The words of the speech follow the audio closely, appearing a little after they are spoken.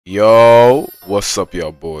Yo, what's up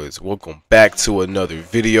y'all boys? Welcome back to another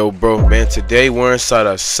video, bro. Man, today we're inside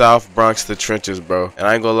of South Bronx, the trenches, bro. And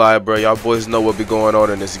I ain't gonna lie, bro, y'all boys know what be going on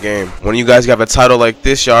in this game. When you guys have a title like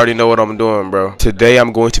this, y'all already know what I'm doing, bro. Today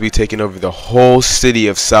I'm going to be taking over the whole city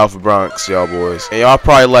of South Bronx, y'all boys. And y'all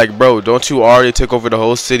probably like, bro, don't you already take over the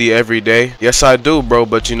whole city every day? Yes, I do, bro.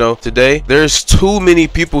 But you know, today there's too many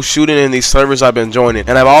people shooting in these servers I've been joining.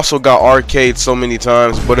 And I've also got arcades so many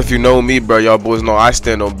times. But if you know me, bro, y'all boys know I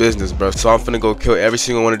stand on business, bro. So I'm finna go kill every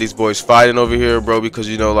single one of these boys fighting over here, bro, because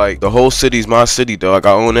you know, like, the whole city's my city, dog.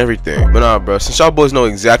 I own everything. But nah, bro, since y'all boys know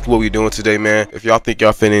exactly what we doing today, man, if y'all think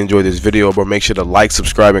y'all finna enjoy this video, bro, make sure to like,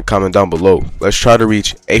 subscribe, and comment down below. Let's try to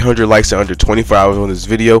reach 800 likes in under 24 hours on this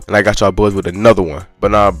video, and I got y'all boys with another one.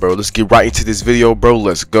 But nah, bro, let's get right into this video, bro.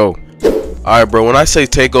 Let's go. Alright, bro, when I say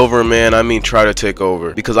take over, man, I mean try to take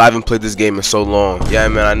over, because I haven't played this game in so long. Yeah,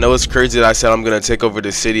 man, I know it's crazy that I said I'm gonna take over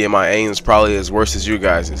the city and my aim is probably as worse as you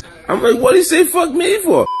guys'. I'm like, what do you say fuck me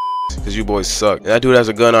for? Because you boys suck. And that dude has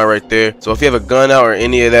a gun out right there. So if you have a gun out or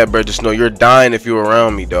any of that, bro, just know you're dying if you're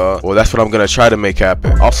around me, dog. Well, that's what I'm gonna try to make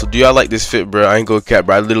happen. Also, do y'all like this fit, bro? I ain't gonna cap,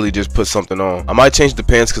 bro. I literally just put something on. I might change the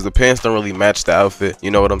pants because the pants don't really match the outfit.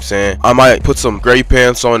 You know what I'm saying? I might put some gray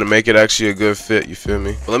pants on to make it actually a good fit. You feel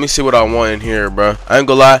me? But let me see what I want in here, bro. I ain't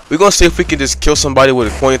gonna lie. We're gonna see if we can just kill somebody with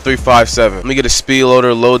a .357. Let me get a speed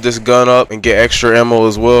loader, load this gun up, and get extra ammo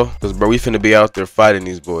as well. Because, bro, we finna be out there fighting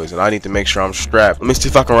these boys, and I need to make sure I'm strapped. Let me see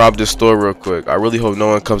if I can rob this store real quick. I really hope no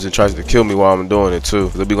one comes and tries to kill me while I'm doing it too,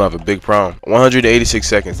 because we gonna have a big problem. 186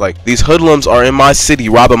 seconds. Like, these hoodlums are in my city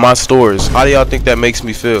robbing my stores. How do y'all think that makes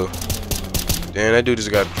me feel? Damn, that dude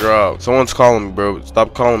just got dropped. Someone's calling me, bro.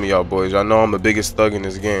 Stop calling me, y'all boys. Y'all know I'm the biggest thug in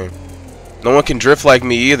this game. No one can drift like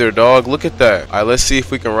me either, dog. Look at that. Alright, let's see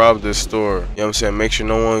if we can rob this store. You know what I'm saying? Make sure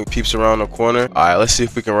no one peeps around the corner. Alright, let's see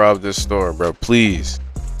if we can rob this store, bro. Please.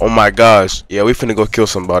 Oh my gosh. Yeah, we finna go kill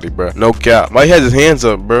somebody, bro. No cap. Why he has his hands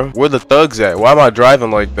up, bro? Where the thugs at? Why am I driving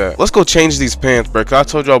like that? Let's go change these pants, bro. Cause I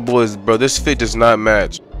told y'all boys, bro, this fit does not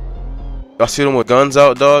match. Y'all see them with guns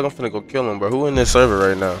out, dog? I'm finna go kill them, bro. Who in this server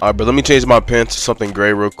right now? Alright, bro, let me change my pants to something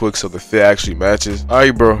gray real quick so the fit actually matches.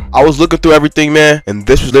 Alright, bro. I was looking through everything, man, and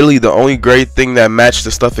this was literally the only gray thing that matched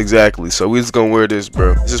the stuff exactly. So we just gonna wear this,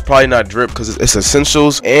 bro. This is probably not drip because it's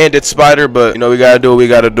essentials and it's spider, but you know, we gotta do what we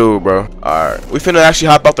gotta do, bro. Alright. We finna actually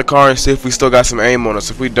hop out the car and see if we still got some aim on us.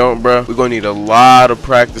 If we don't, bro, we're gonna need a lot of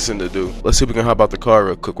practicing to do. Let's see if we can hop out the car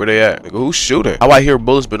real quick. Where they at? Nigga, who's shooting? How I hear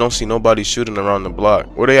bullets but don't see nobody shooting around the block.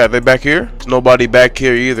 Where they at? They back here? There's nobody back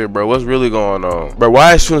here either, bro. What's really going on, bro?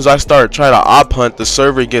 Why as soon as I start trying to op hunt, the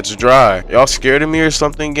server gets dry? Y'all scared of me or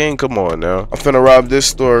something, gang? Come on now. I'm finna rob this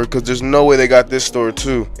store because there's no way they got this store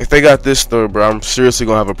too. If they got this store, bro, I'm seriously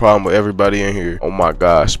gonna have a problem with everybody in here. Oh my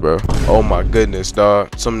gosh, bro. Oh my goodness,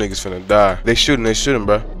 dog. Some niggas finna die. They shooting,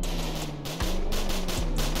 bro.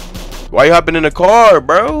 Why you hopping in the car,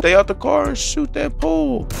 bro? Stay out the car and shoot that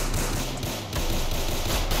pole.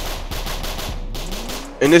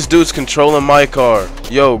 And this dude's controlling my car.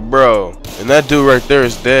 Yo, bro. And that dude right there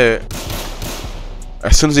is dead.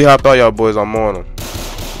 As soon as he hop out, y'all boys, I'm on him.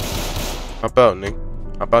 Hop out, Nick.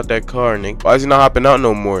 Hop out that car, Nick. Why is he not hopping out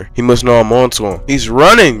no more? He must know I'm on to him. He's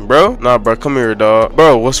running, bro. Nah, bro, come here, dog.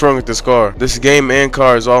 Bro, what's wrong with this car? This game and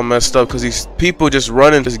car is all messed up because these people just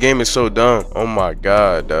running. This game is so dumb. Oh my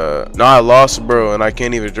god, nah, I lost, bro, and I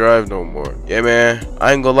can't even drive no more. Yeah, man,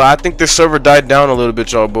 I ain't gonna lie. I think this server died down a little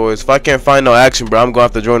bit, y'all boys. If I can't find no action, bro, I'm gonna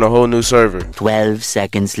have to join a whole new server. 12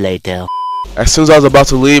 seconds later. As soon as I was about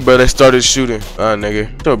to leave, bro, they started shooting.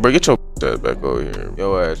 Nigga. Yo, bro, get your ass back over here.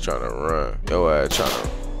 Yo ass trying to run. Yo ass trying to...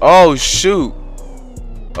 Oh, shoot.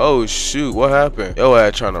 Oh, shoot. What happened? Yo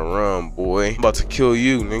ass trying to run, boy. I'm about to kill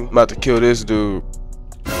you, nigga. I'm about to kill this dude.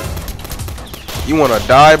 You wanna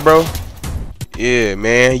die, bro? Yeah,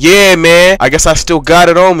 man. Yeah, man. I guess I still got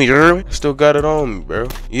it on me, you heard me? Still got it on me, bro.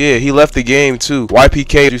 Yeah, he left the game, too.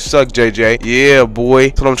 YPK, you suck, JJ. Yeah, boy.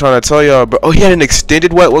 That's what I'm trying to tell y'all, bro. Oh, he had an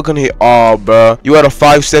extended what gonna hit? Oh, bro. You had a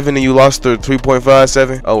 5.7 and you lost the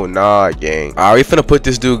 3.57? Oh, nah, gang. Alright, we finna put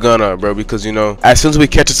this dude gun up, bro, because, you know, as soon as we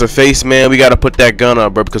catch us a face, man, we gotta put that gun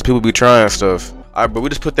up, bro, because people be trying stuff. Alright, bro, we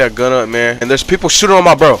just put that gun up, man. And there's people shooting on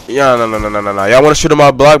my bro. Yeah, no. Y'all wanna shoot on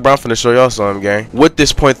my block, bro? I'm finna show y'all something, gang. With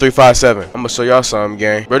this .357. I'm gonna show y'all something,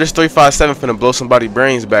 gang. Bro, this 357 finna blow somebody's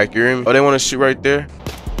brains back, you hear me? Oh, they wanna shoot right there?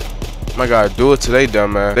 My God, do it today,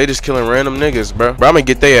 dumbass. They just killing random niggas, bro. Bro, I'm gonna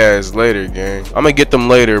get their ass later, gang. I'm gonna get them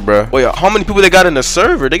later, bro. Wait, how many people they got in the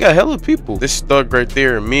server? They got hella people. This thug right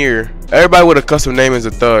there, Mir. Everybody with a custom name is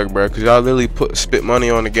a thug, bro. Cause y'all literally spit money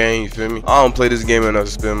on the game, you feel me? I don't play this game enough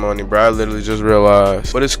to spend money, bro. I literally just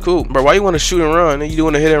realized. But it's cool. Bro, why you wanna shoot and run, nigga? You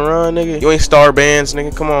wanna hit and run, nigga? You ain't star bands,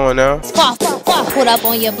 nigga. Come on now. Put up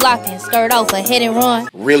on your block and skirt off a hit and run.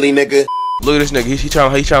 Really, nigga? Look at this nigga. He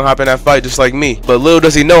trying to hop in that fight just like me. But little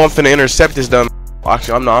does he know I'm finna intercept this dumb.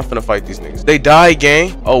 Actually, I'm not. I'm finna fight these niggas. They die,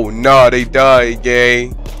 gang. Oh nah, they die,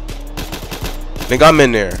 gang. Nigga, I'm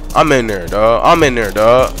in there. I'm in there, dog. I'm in there,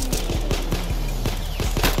 dog.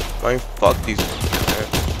 Man, fuck these niggas, man.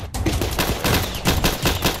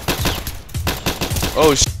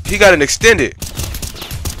 Oh, he got an extended.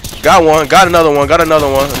 Got one. Got another one. Got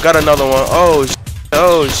another one. Got another one. Oh,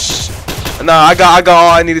 oh, nah, I got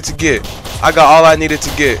all I needed to get. I got all I needed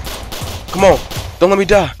to get. Come on. Don't let me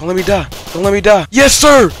die. Don't let me die. Don't let me die. Yes,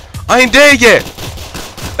 sir. I ain't dead yet.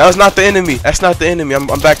 That was not the enemy. That's not the enemy. I'm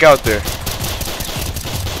back out there.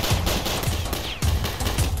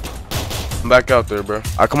 I'm back out there, bro.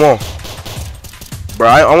 Alright, come on. Bro,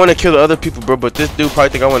 I want to kill the other people, bro, but this dude probably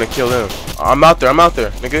think I want to kill him. I'm out there,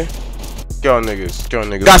 nigga. Kill niggas, kill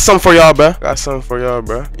niggas. Got something for y'all, bro. Got something for y'all,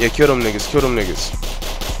 bro. Yeah, kill them niggas, kill them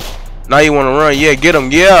niggas. Now you want to run? Yeah, get them,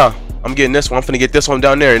 yeah. I'm getting this one. I'm finna get this one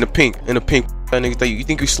down there in the pink. In the pink. That nigga, you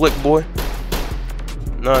think you slick, boy?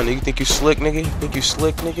 Nah, nigga, you think you slick, nigga? You think you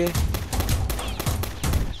slick, nigga?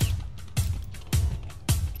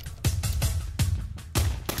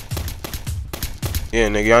 Yeah,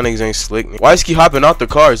 nigga, y'all niggas ain't slick. Nigga. Why is he hopping out the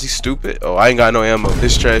car? Is he stupid? Oh, I ain't got no ammo.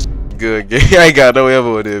 This trash good, gang. I ain't got no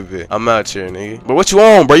ammo in this bit. I'm out here, nigga. But what you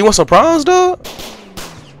on, bro? You want some problems, dog?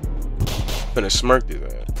 I'm finna smirk this,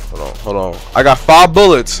 man. Hold on, hold on. I got 5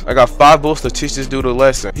 bullets. I got 5 bullets to teach this dude a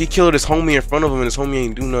lesson. He killed his homie in front of him and his homie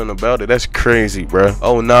ain't do nothing about it. That's crazy, bro.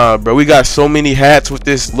 Oh, nah, bro. We got so many hats with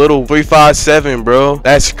this little 357, bro.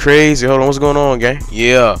 That's crazy. Hold on, what's going on, gang?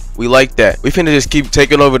 Yeah, we like that. We finna just keep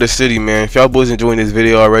taking over the city, man. If y'all boys enjoying this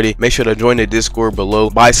video already, make sure to join the Discord below.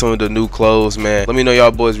 Buy some of the new clothes, man. Let me know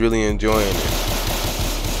y'all boys really enjoying it.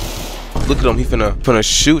 Look at him. He finna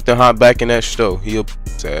shoot then hop back in that stove. He a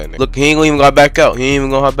sad nigga. Look, he ain't gonna even go back out. He ain't even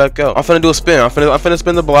gonna hop back out. I'm finna do a spin. I'm finna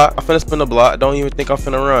spin the block. I'm finna spin the block. Don't even think I'm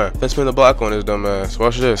finna run. Finna spin the block on his dumb ass.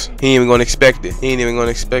 Watch this. He ain't even gonna expect it. He ain't even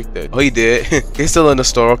gonna expect that. Oh, he did. He's still in the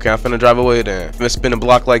store. Okay, I'm finna drive away then. I'm finna spin the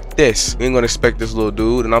block like this. We ain't gonna expect this little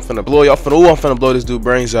dude. And I'm finna blow y'all. I'm finna blow this dude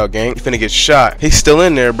brains out, gang. He finna get shot. He's still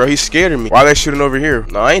in there, bro. He's scared of me. Why are they shooting over here?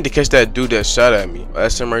 No, I ain't to catch that dude that shot at me.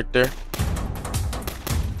 That's him right there.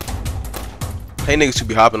 Hey, niggas should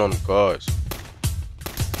be hopping on the cars.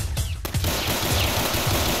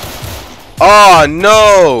 Oh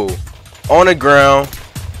no! On the ground.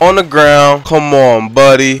 On the ground. Come on,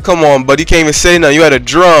 buddy. Come on, buddy. You can't even say nothing. You had a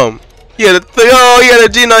drum. He had a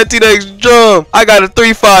G19X drum. I got a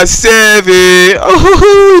 357.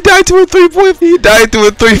 Oh, he died to a 3.5. He died to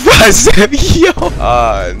a 357. Yo.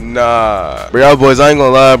 Nah. Bro, y'all boys, I ain't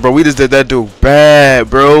gonna lie, bro. We just did that dude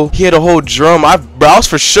bad, bro. He had a whole drum. Bro, I was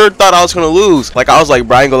for sure thought I was gonna lose. Like, I was like,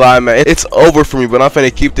 bro, I ain't gonna lie, man. It's over for me, but I'm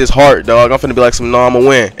finna keep this heart, dog. I'm finna be like, no, I'ma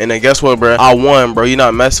win. And then guess what, bro? I won, bro. You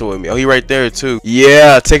not messing with me. Oh, he right there, too.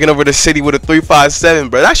 Yeah, taking over the city with a 357,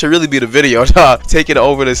 bro. That should really be the video, dog. Taking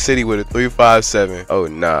over the city with a 357. Oh,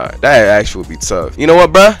 nah. That actually would be tough. You know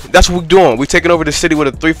what, bro? That's what we doing. We taking over the city with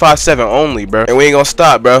a 357 only, bro. And we ain't gonna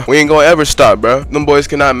stop, bro. We ain't gonna ever stop, bro. Them boys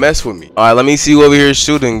cannot mess with me. All right, let me see who over here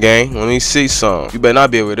shooting, gang. Let me see some. You better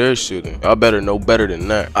not be over there shooting. Y'all better know better than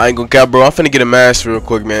that. I ain't gonna cap, bro. I'm finna get a mask real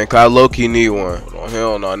quick, man. Cause I low-key need one. Oh,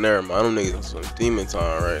 hell no, never mind. I don't need some demon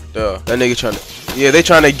time right there. That nigga trying to... Yeah, they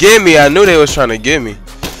trying to get me. I knew they was trying to get me.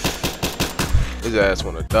 His ass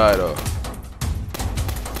wanna die, though.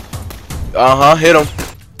 Uh-huh, hit him.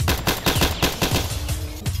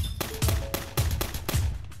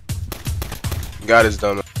 Got his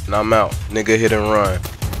dumb, and I'm out. Nigga hit and run.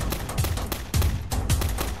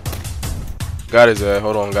 Got his ass.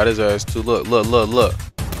 Hold on, got his ass too. Look.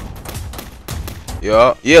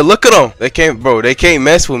 Yeah, look at them. They can't, bro. They can't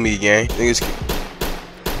mess with me, gang. Niggas.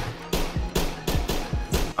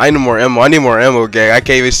 I need more ammo. I need more ammo, gang. I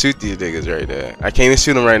can't even shoot these niggas right there. I can't even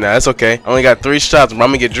shoot them right now. That's okay. I only got 3 shots, bro. I'm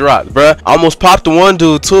gonna get dropped, bro. I almost popped the one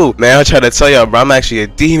dude too. Man, I try to tell y'all, bro. I'm actually a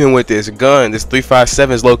demon with this gun. This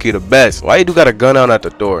 357 is low-key the best. Why you do got a gun out at the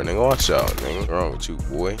door, nigga? Watch out, nigga. What's wrong with you,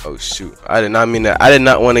 boy? Oh shoot. I did not mean that. I did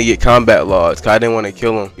not want to get combat logs, cause I didn't want to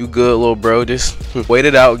kill him. You good, little bro? Just wait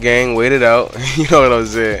it out, gang. Wait it out. You know what I'm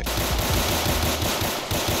saying?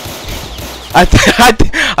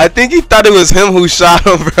 I think he thought it was him who shot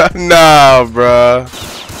him, bro. Nah, bro.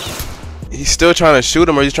 He's still trying to shoot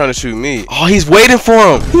him, or he's trying to shoot me. Oh, he's waiting for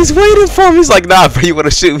him. He's waiting for him. He's like, nah, bro, you want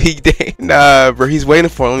to shoot me? Nah, bro, he's waiting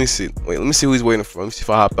for him. Let me see. Wait, let me see who he's waiting for. Let me see if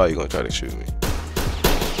I hop out. You're gonna try to shoot me.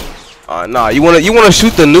 Nah, you wanna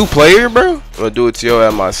shoot the new player, bro? I'm gonna do it to your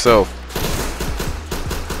ass myself.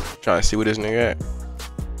 Trying to see where this nigga at.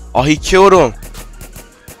 Oh, he killed him.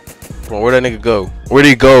 Come on, where'd that nigga go? Where'd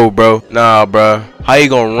he go, bro? Nah, bro. How you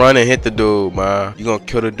gonna run and hit the dude, man? You gonna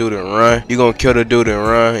kill the dude and run? You gonna kill the dude and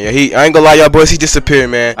run? Yeah, I ain't gonna lie, y'all boys, he disappeared,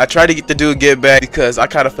 man. I tried to get the dude get back because I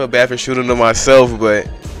kind of felt bad for shooting him myself, but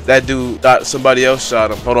that dude thought somebody else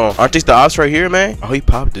shot him. Hold on. Aren't these the ops right here, man? Oh, he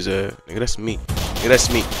popped his ass. Nigga, that's me. Nigga,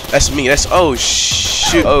 that's me. That's me. That's, oh,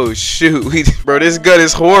 shoot. Oh, shoot. Bro, this gun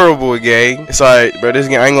is horrible, gang. It's alright, bro. This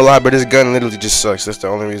gun, I ain't gonna lie, but this gun literally just sucks. That's the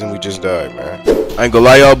only reason we just died, man. I ain't gonna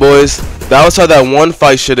lie, y'all boys. That was how that one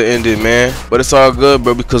fight should have ended, man. But it's all good,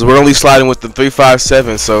 bro, because we're only sliding with the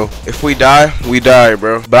 357. So if we die, we die,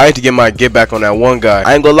 bro. But I need to get my get back on that one guy.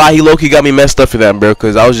 I ain't gonna lie, he low-key got me messed up for that, bro,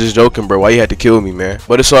 because I was just joking, bro. Why you had to kill me, man?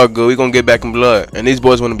 But it's all good. We gonna get back in blood. And these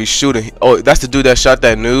boys wanna be shooting. Oh, that's the dude that shot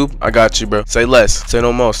that noob. I got you, bro. Say less. Say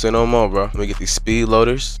no more. Say no more, bro. Let me get these speed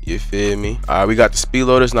loaders. You feel me? Alright, we got the speed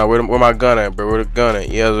loaders. Now where my gun at, bro? Where the gun at?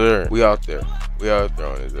 Yes, sir. We out there. We out there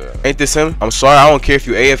on his ass. Ain't this him? I'm sorry. I don't care if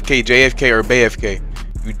you AFK, JFK, or BFK.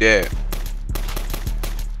 You dead.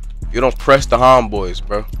 You don't press the homeboys,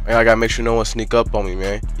 bro. And I gotta make sure no one sneak up on me,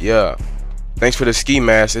 man. Yeah. Thanks for the ski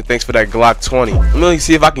mask and thanks for that Glock 20. Let me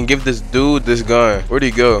see if I can give this dude this gun. Where'd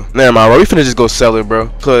he go? Never mind, bro. We finna just go sell it, bro.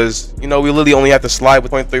 Cause you know we literally only have to slide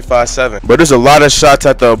with .357. But there's a lot of shots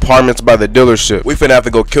at the apartments by the dealership. We finna have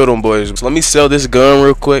to go kill them boys. So let me sell this gun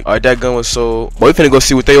real quick. Alright, that gun was sold. Boy, we finna go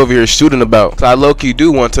see what they over here shooting about. Cause I low-key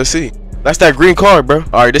do want to see. That's that green car, bro.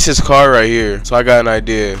 Alright, this is car right here. So I got an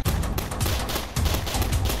idea.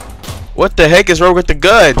 What the heck is wrong with the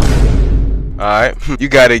gun? Alright, you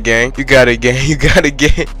got it, gang. You got it, gang. You got it,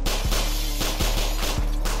 gang.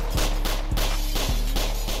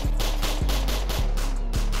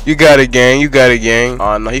 You got it, gang. You got it, gang.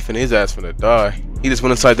 Oh, no, his ass finna die. He just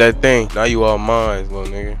went inside that thing. Now you all mine, little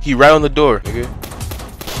nigga. He right on the door, nigga.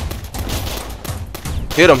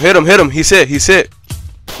 Hit him, hit him, hit him. He's hit, he's hit.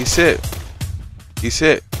 He's hit. He's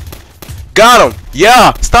hit. Got him.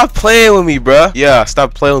 Yeah, stop playing with me, bruh. Yeah,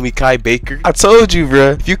 stop playing with me, Kai Baker. I told you,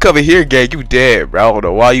 bruh. If you come in here, gang, you dead, bro. I don't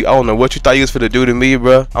know why you. I don't know what you thought you was finna do to me,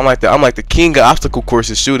 bruh. I'm like the king of obstacle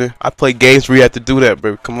courses shooting. I play games where you have to do that,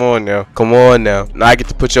 bro. Come on now. Come on now. Now I get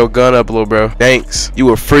to put your gun up, little bro. Thanks. You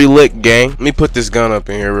a free lick, gang. Let me put this gun up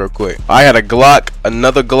in here real quick. I had a Glock,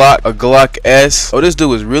 another Glock, a Glock S. Oh, this dude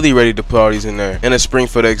was really ready to put all these in there. And a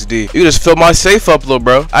Springfield XD. You just filled my safe up, little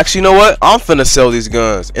bro. Actually, you know what? I'm finna sell these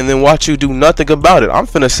guns and then watch you do nothing about it. I'm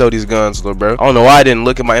finna sell these guns, little bro. I don't know why I didn't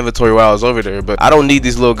look at my inventory while I was over there, but I don't need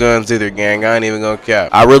these little guns either, gang. I ain't even gonna cap.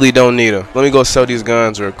 I really don't need them. Let me go sell these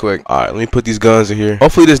guns real quick. Alright, let me put these guns in here.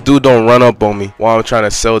 Hopefully this dude don't run up on me while I'm trying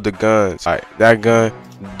to sell the guns. Alright, that gun,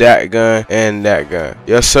 and that gun.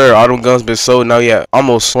 Yes, sir. All them guns been sold now. Yeah,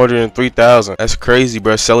 almost 403,000. That's crazy,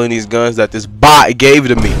 bro. Selling these guns that this bot gave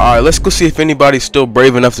to me. All right, let's go see if anybody's still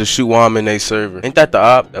brave enough to shoot while I'm in a server. Ain't that the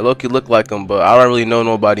op? That low-key look like him, but I don't really know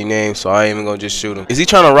nobody name, so I ain't even gonna just shoot him. Is he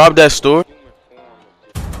trying to rob that store?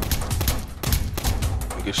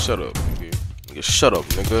 Nigga, shut up, nigga. Nigga, shut up,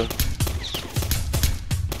 nigga.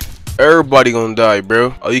 Everybody gonna die,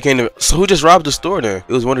 bro. Oh, you can't even. So who just robbed the store then?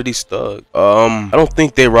 It was one of these thugs. I don't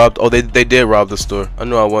think they robbed. Oh, they did rob the store. I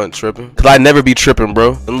knew I wasn't tripping. Cause I never be tripping,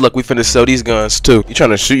 bro. And look, we finna sell these guns too. You trying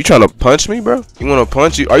to shoot? You trying to punch me, bro? You wanna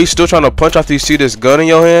punch? Are you still trying to punch after you see this gun in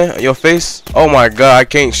your hand, in your face? Oh my god, I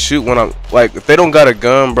can't shoot when I'm like, if they don't got a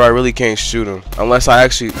gun, bro, I really can't shoot them unless I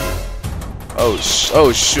actually. Oh shoot!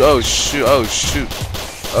 Oh shoot! Oh shoot! Oh shoot!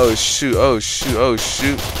 Oh shoot! Oh shoot! Oh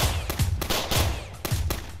shoot!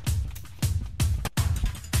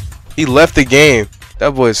 He left the game.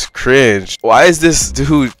 That boy's cringe. Why is this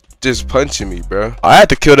dude just punching me, bro? I had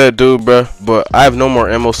to kill that dude, bro, but I have no more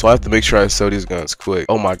ammo, so I have to make sure I sell these guns quick.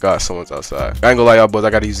 Oh my god, someone's outside. I ain't gonna lie, y'all boys,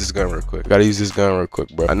 I gotta use this gun real quick. Gotta use this gun real quick,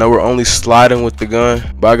 bro. I know we're only sliding with the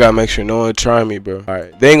gun, but I gotta make sure no one try me, bro.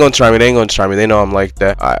 Alright, they ain't gonna try me. They ain't gonna try me. They know I'm like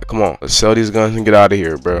that. Alright, come on. Let's sell these guns and get out of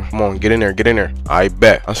here, bro. Come on, get in there. Get in there. I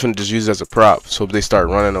bet. I was finna just use it as a prop, so they start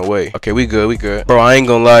running away. Okay, we good. We good. Bro, I ain't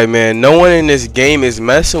gonna lie, man. No one in this game is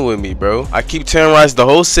messing with me, bro. I keep terrorizing the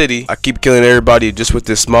whole city. I keep killing everybody just with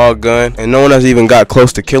this small gun, and no one has even got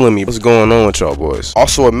close to killing me. What's going on with y'all boys?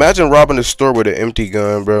 Also, imagine robbing a store with an empty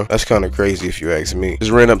gun, bro. That's kind of crazy if you ask me.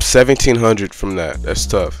 Just ran up 1,700 from that. That's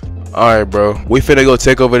tough. Alright, bro. We finna go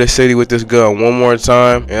take over the city with this gun one more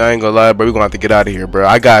time. And I ain't gonna lie, bro. We gonna have to get out of here, bro.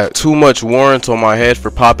 I got too much warrants on my head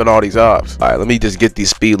for popping all these ops. Alright, let me just get these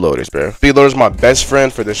speed loaders, bro. Speed loaders my best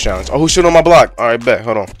friend for this challenge. Oh, who's shooting on my block? Alright, bet.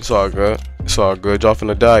 Hold on. It's all good. It's all good. Y'all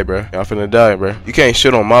finna die, bro. Y'all finna die, bro. You can't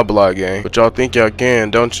shit on my block, gang. But y'all think y'all can,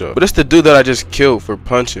 don't y'all? But it's the dude that I just killed for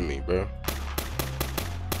punching me, bro.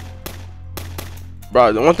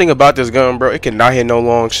 Bro, the one thing about this gun, bro, it cannot hit no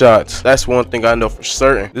long shots. That's one thing I know for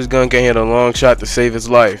certain. This gun can't hit a long shot to save his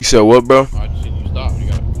life. You said what, bro? I just seen you stop.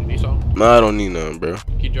 You need something? Nah, I don't need none, bro.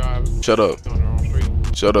 Keep driving. Shut up. On the wrong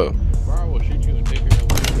street. Shut up. Bro, I will shoot you and take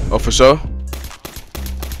your. Oh, for sure?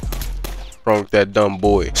 Wrong with that dumb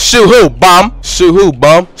boy. Shoot who, bomb? Shoot who,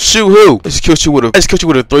 bomb? Shoot who? I just killed you with a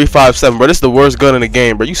 357, bro. This is the worst gun in the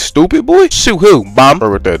game, bro. You stupid, boy. Shoot who, bomb?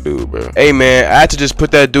 Bro, with that dude, bro. Hey, man, I had to just put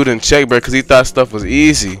that dude in check, bro, because he thought stuff was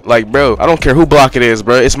easy. Like, bro, I don't care who block it is,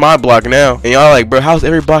 bro. It's my block now. And y'all like, bro, how's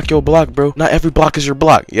every block your block, bro? Not every block is your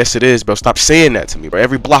block. Yes, it is, bro. Stop saying that to me, bro.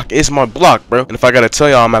 Every block is my block, bro. And if I gotta tell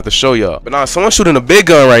y'all, I'm gonna have to show y'all. But nah, someone's shooting a big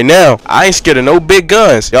gun right now. I ain't scared of no big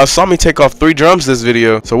guns. Y'all saw me take off 3 drums this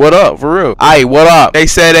video. So what up, for real? Aight, what up? They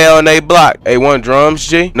said they on they block. Hey, want drums,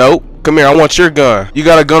 G? Nope. Come here, I want your gun. You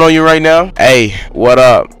got a gun on you right now? Hey, what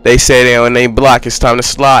up? They say they on they block. It's time to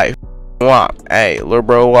slide. Walk. Hey, little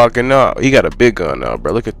bro walking up. He got a big gun now,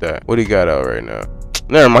 bro. Look at that. What he got out right now?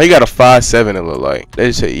 Never mind, he got a 5.7 it look like. They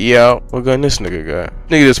just say, yeah, what gun this nigga got?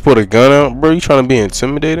 Nigga just put a gun out, bro. You trying to be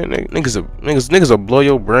intimidated? Niggas will blow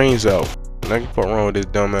your brains out. Nigga, what's wrong with this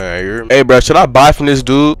dumb ass here? Hey, bro, should I buy from this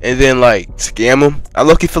dude and then like scam him? I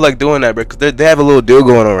low-key feel like doing that, bro, because they have a little deal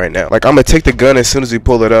going on right now. Like, I'm gonna take the gun as soon as he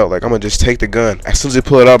pull it out. Like, I'm gonna just take the gun as soon as he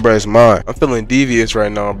pull it out, bro. It's mine. I'm feeling devious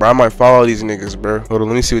right now, bro. I might follow these niggas, bro. Hold on,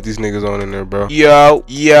 let me see what these niggas on in there, bro. Yo.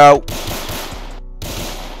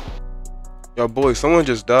 Yo, boy, someone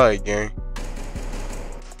just died, gang.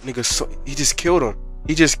 Nigga, he just killed him.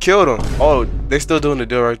 He just killed him. Oh, they still doing the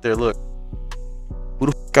deal right there. Look. Who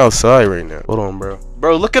the fuck outside right now? Hold on, bro.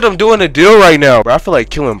 Bro, look at them doing the deal right now, bro. I feel like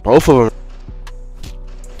killing both of them.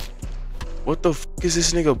 What the fuck is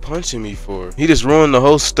this nigga punching me for? He just ruined the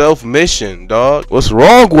whole stealth mission, dog. What's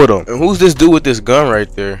wrong with him? And who's this dude with this gun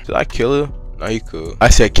right there? Did I kill him? No, he could. I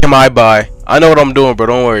said, can I buy? I know what I'm doing, bro.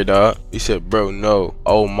 Don't worry, dog. He said, bro, no.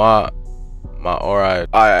 Oh, my. Alright,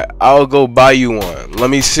 I'll go buy you one.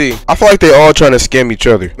 Let me see. I feel like they all trying to scam each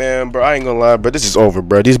other. Man, bro, I ain't gonna lie, bro. This is over,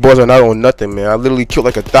 bro. These boys are not on nothing, man. I literally killed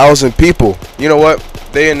like 1,000 people. You know what?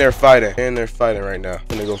 They in there fighting. They in there fighting right now.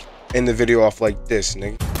 I'm gonna go end the video off like this,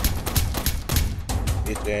 nigga.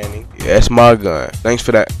 Yeah, that's my gun. Thanks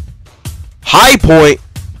for that. High point.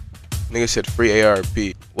 Nigga said free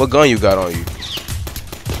ARP. What gun you got on you?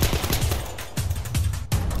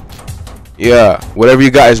 Yeah, whatever you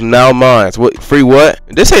got is now mine. What free what?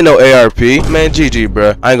 This ain't no ARP. Man, GG,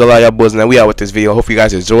 bro. I ain't gonna lie, y'all boys, man. We out with this video. Hope you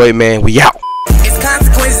guys enjoy it, man. We out. It's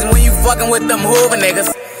consequences when you fucking with them hoover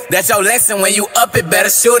niggas. That's your lesson when you up it, better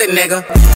shoot it, nigga.